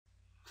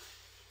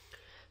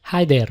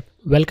Hi there,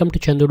 welcome to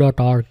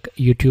chandu.org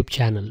YouTube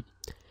channel.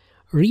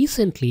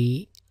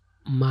 Recently,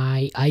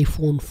 my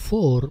iPhone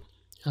 4,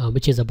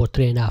 which is about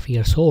 3.5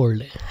 years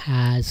old,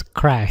 has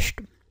crashed.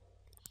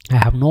 I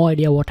have no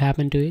idea what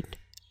happened to it.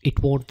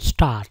 It won't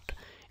start.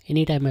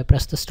 Anytime I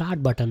press the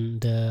start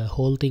button, the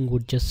whole thing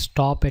would just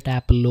stop at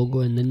Apple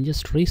logo and then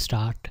just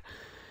restart.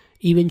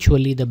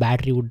 Eventually, the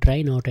battery would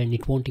drain out and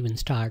it won't even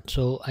start.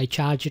 So I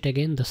charge it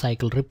again, the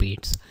cycle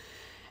repeats.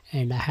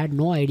 And I had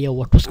no idea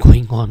what was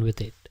going on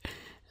with it.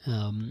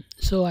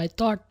 So I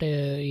thought,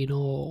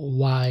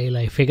 while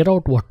I figure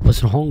out what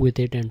was wrong with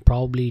it and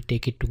probably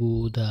take it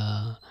to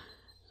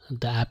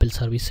the Apple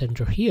service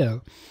center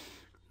here,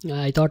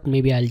 I thought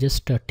maybe I'll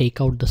just take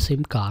out the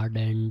SIM card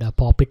and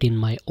pop it in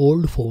my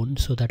old phone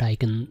so that I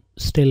can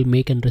still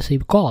make and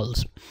receive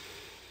calls.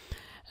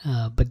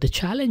 But the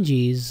challenge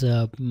is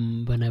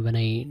when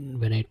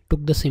I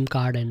took the SIM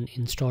card and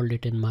installed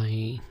it in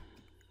my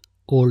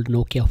old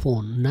Nokia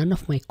phone, none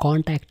of my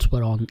contacts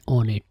were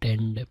on it,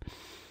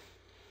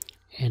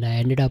 and I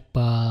ended up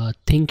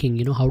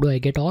thinking, how do I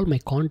get all my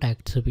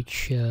contacts,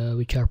 which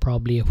are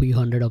probably a few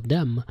hundred of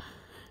them,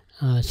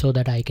 so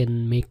that I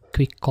can make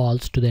quick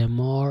calls to them,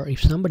 or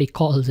if somebody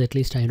calls, at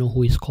least I know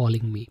who is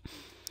calling me.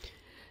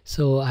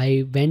 So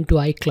I went to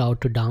iCloud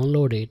to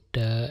download it,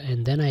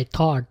 and then I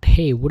thought,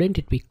 hey, wouldn't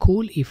it be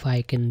cool if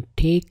I can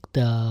take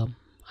the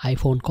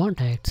iPhone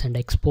contacts and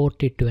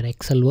export it to an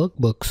Excel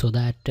workbook so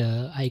that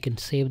I can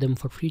save them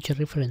for future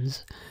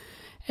reference,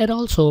 and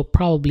also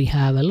probably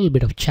have a little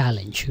bit of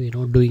challenge,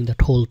 doing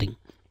that whole thing.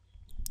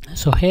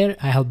 So here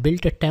I have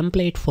built a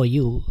template for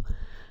you.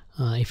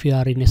 If you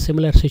are in a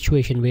similar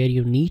situation where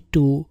you need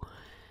to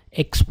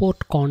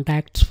export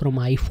contacts from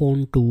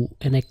iPhone to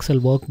an Excel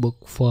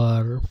workbook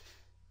for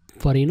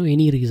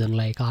any reason,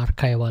 like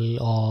archival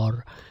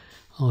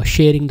or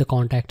sharing the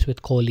contacts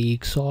with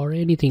colleagues or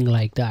anything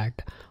like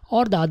that,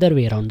 or the other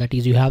way around, that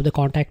is, you have the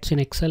contacts in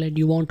Excel and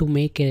you want to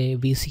make a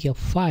VCF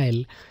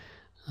file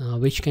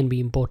which can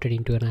be imported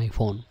into an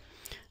iPhone.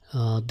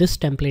 This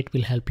template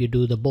will help you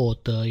do the both.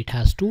 It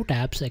has two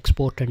tabs,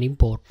 export and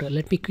import.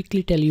 Let me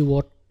quickly tell you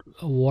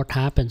what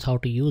happens, how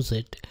to use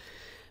it.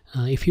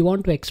 If you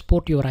want to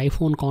export your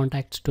iPhone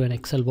contacts to an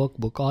Excel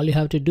workbook, all you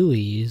have to do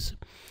is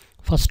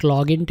first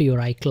log into your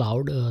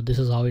iCloud. This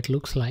is how it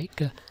looks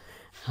like.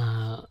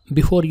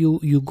 Before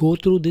you go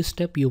through this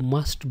step, you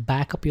must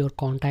back up your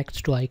contacts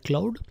to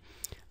iCloud,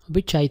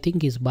 which I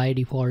think is by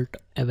default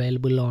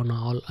available on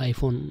all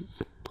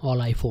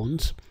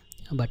iPhones,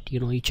 but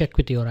you check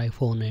with your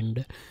iPhone.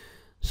 And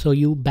so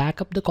you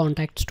back up the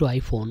contacts to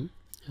iPhone,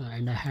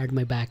 and I had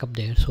my backup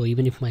there, so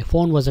even if my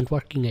phone wasn't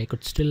working, I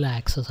could still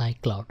access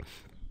iCloud.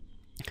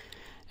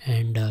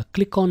 And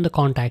click on the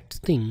contacts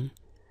thing,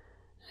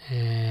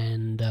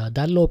 and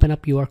that'll open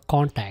up your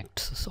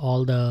contacts,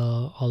 all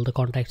the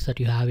contacts that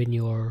you have in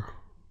your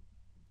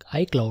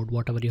iCloud,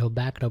 whatever you have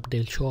backed up,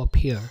 they'll show up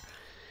here.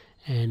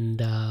 And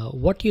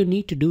what you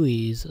need to do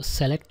is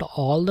select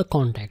all the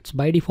contacts.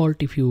 By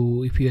default, if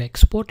you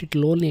export, it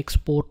will only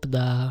export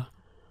the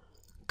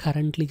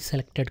currently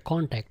selected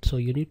contact, so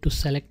you need to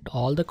select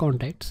all the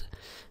contacts.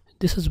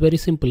 This is very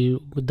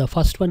simple. The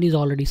first one is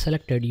already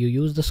selected. You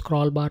use the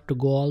scroll bar to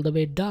go all the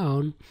way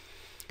down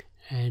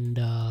and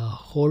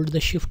hold the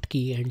shift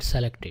key and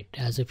select it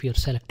as if you're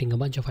selecting a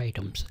bunch of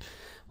items.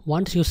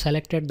 Once you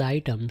selected the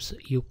items,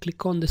 you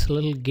click on this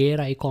little gear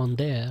icon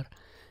there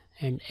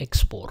and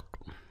export.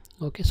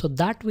 Okay, so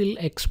that will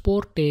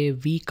export a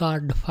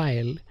vcard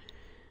file.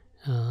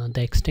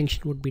 The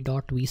extension would be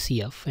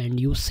 .vcf, and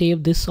you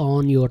save this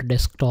on your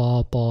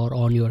desktop or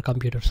on your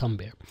computer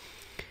somewhere,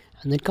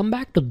 and then come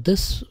back to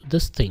this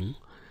thing.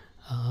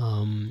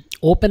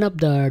 Open up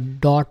the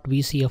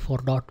 .vcf or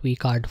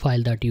 .vcard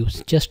file that you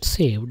just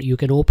saved. You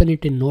can open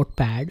it in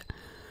Notepad.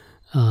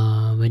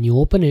 When you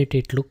open it,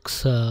 it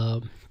looks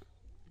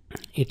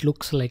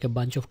like a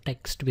bunch of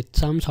text with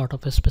some sort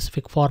of a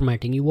specific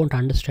formatting. You won't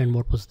understand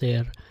what was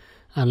there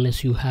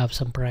unless you have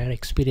some prior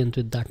experience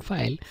with that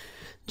file.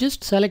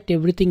 Just select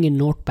everything in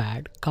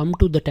Notepad, come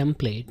to the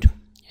template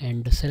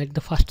and select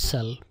the first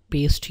cell,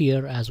 paste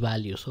here as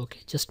values.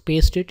 Okay, just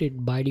paste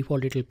it. By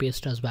default it will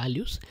paste as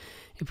values.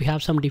 If you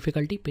have some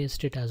difficulty,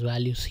 paste it as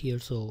values here.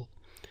 So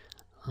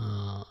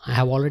I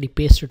have already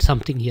pasted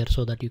something here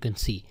so that you can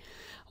see.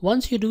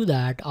 Once you do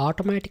that,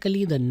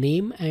 automatically the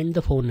name and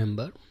the phone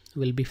number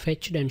will be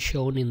fetched and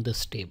shown in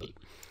this table.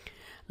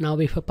 Now,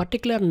 if a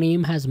particular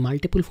name has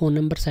multiple phone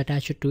numbers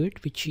attached to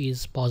it, which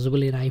is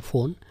possible in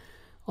iPhone,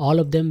 all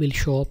of them will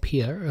show up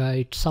here.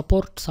 It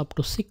supports up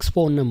to 6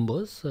 phone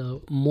numbers.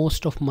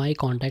 Most of my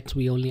contacts,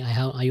 I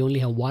only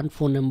have one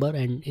phone number,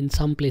 and in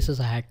some places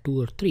I had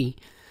 2 or 3.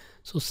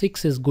 So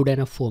 6 is good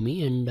enough for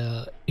me, and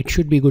it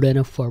should be good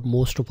enough for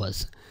most of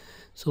us.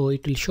 So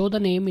it will show the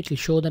name, it will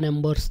show the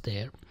numbers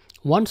there.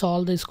 Once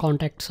all these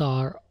contacts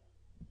are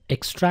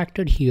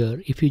extracted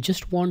here, if you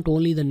just want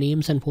only the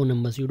names and phone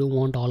numbers, you don't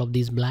want all of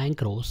these blank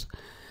rows,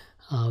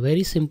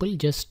 very simple,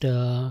 just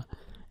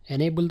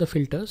enable the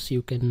filters.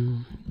 You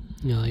can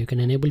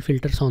enable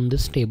filters on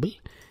this table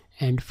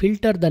and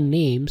filter the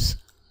names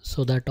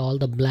so that all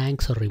the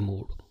blanks are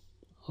removed.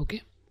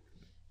 Okay,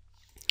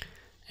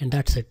 and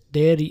that's it.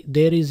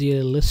 There is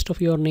a list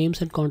of your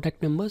names and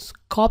contact numbers.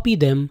 Copy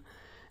them,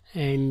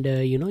 and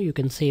you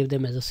can save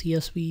them as a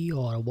CSV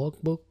or a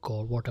workbook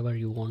or whatever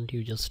you want.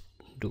 You just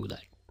do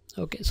that.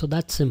 Okay, so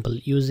that's simple.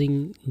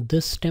 Using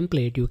this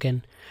template, you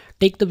can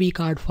take the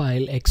vcard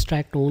file,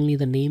 extract only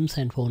the names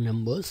and phone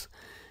numbers,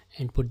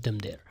 and put them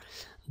there.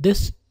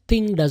 This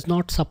thing does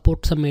not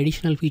support some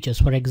additional features.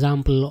 For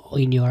example,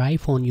 in your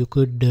iPhone, you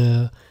could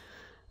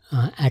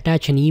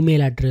attach an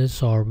email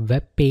address or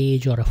web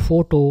page or a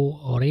photo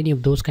or any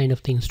of those kind of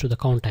things to the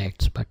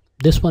contacts, but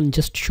this one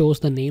just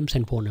shows the names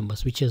and phone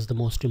numbers, which is the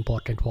most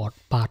important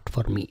part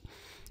for me.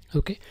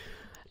 Okay,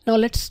 now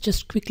let's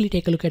just quickly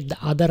take a look at the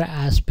other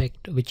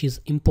aspect, which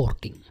is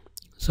importing.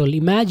 So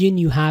imagine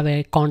you have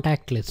a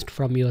contact list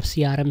from your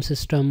CRM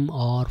system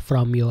or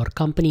from your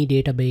company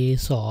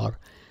database, or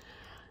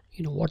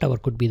whatever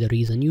could be the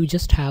reason. You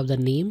just have the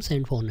names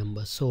and phone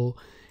numbers. So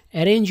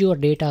arrange your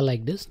data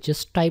like this.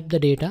 Just type the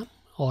data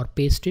or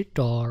paste it,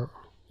 or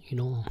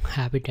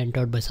have it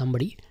entered by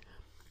somebody.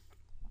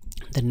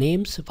 The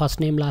names, first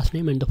name, last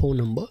name, and the phone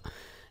number.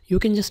 You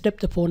can just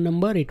type the phone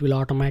number, it will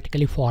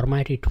automatically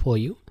format it for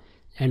you.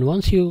 And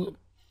once you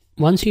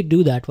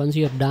do that, once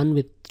you're done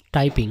with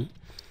typing,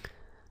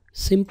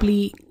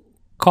 simply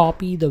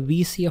copy the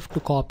VCF to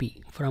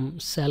copy from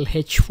cell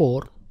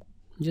H4.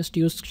 Just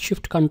use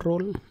shift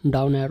control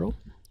down arrow,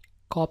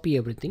 copy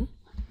everything.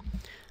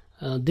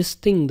 This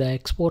thing, the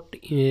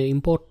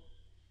import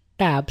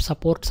tab,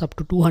 supports up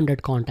to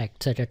 200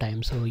 contacts at a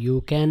time, so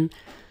you can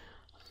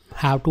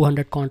have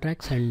 200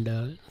 contacts.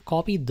 And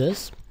copy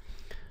this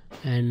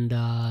and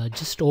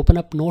just open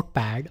up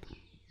Notepad,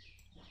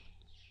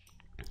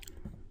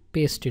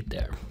 paste it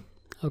there.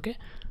 Okay,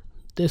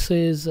 this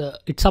is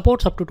it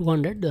supports up to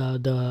 200.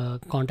 The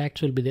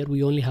contacts will be there.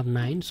 We only have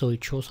 9, so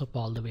it shows up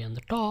all the way on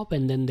the top,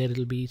 and then there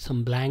will be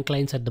some blank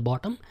lines at the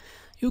bottom.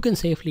 You can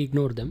safely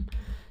ignore them.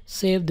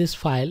 Save this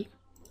file,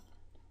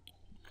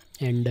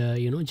 and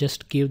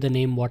just give the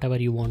name whatever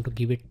you want to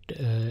give it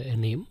a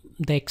name.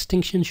 The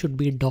extension should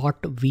be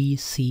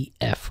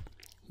 .vcf,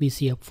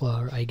 VCF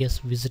for, I guess,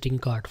 visiting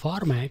card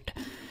format,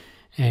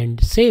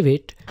 and save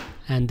it.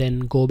 And then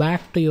go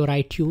back to your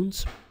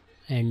iTunes,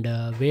 and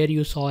where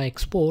you saw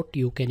export,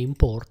 you can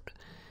import,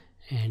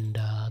 and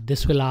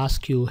this will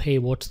ask you, hey,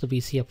 what's the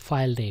VCF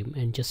file name,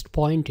 and just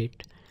point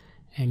it,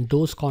 and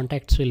those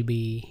contacts will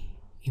be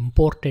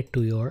imported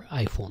to your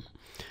iPhone.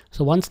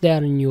 So once they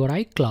are in your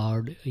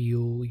iCloud,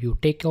 you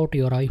take out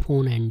your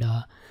iPhone, and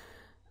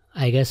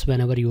I guess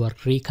whenever you are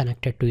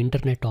reconnected to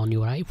internet on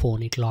your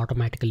iPhone, it will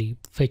automatically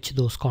fetch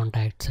those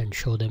contacts and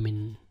show them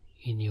in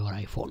your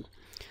iPhone.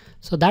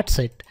 So that's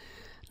it.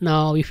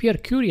 Now, if you are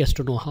curious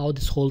to know how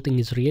this whole thing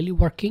is really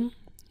working,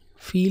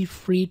 feel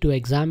free to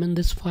examine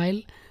this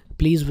file.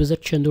 Please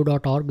visit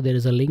chandu.org. There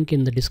is a link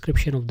in the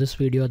description of this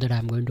video that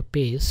I'm going to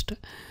paste.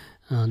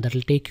 That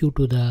will take you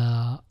to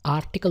the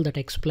article that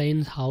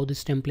explains how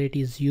this template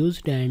is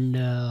used and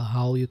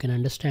how you can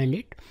understand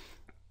it.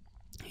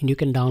 And you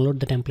can download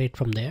the template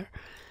from there.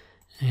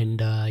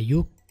 And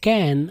you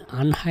can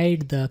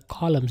unhide the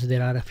columns.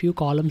 There are a few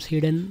columns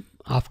hidden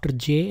after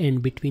J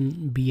and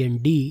between B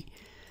and D.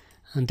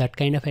 And that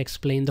kind of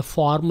explain the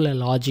formula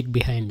logic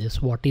behind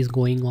this, what is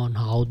going on,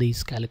 how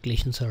these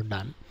calculations are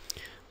done,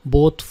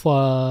 both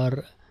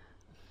for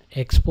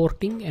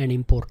exporting and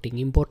importing.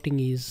 Importing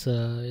is,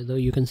 though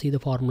you can see the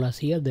formulas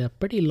here, they are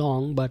pretty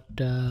long, but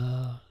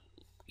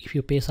if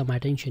you pay some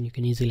attention, you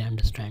can easily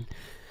understand.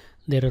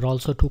 There are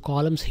also 2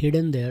 columns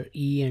hidden there,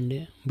 E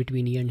and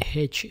between E and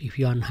H. If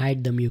you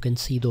unhide them, you can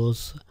see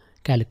those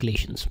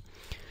calculations.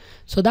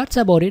 So that's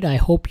about it. I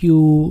hope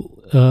you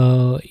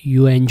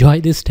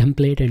enjoy this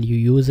template and you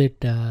use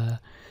it.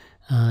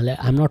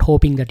 I'm not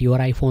hoping that your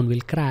iPhone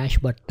will crash,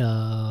 but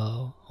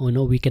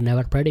we can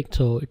never predict.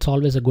 So it's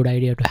always a good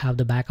idea to have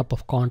the backup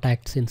of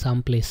contacts in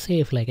some place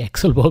safe, like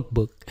Excel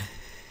workbook.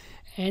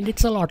 And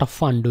it's a lot of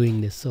fun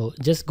doing this. So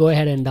just go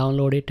ahead and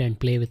download it and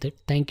play with it.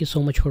 Thank you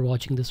so much for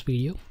watching this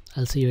video.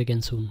 I'll see you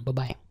again soon.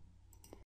 Bye-bye.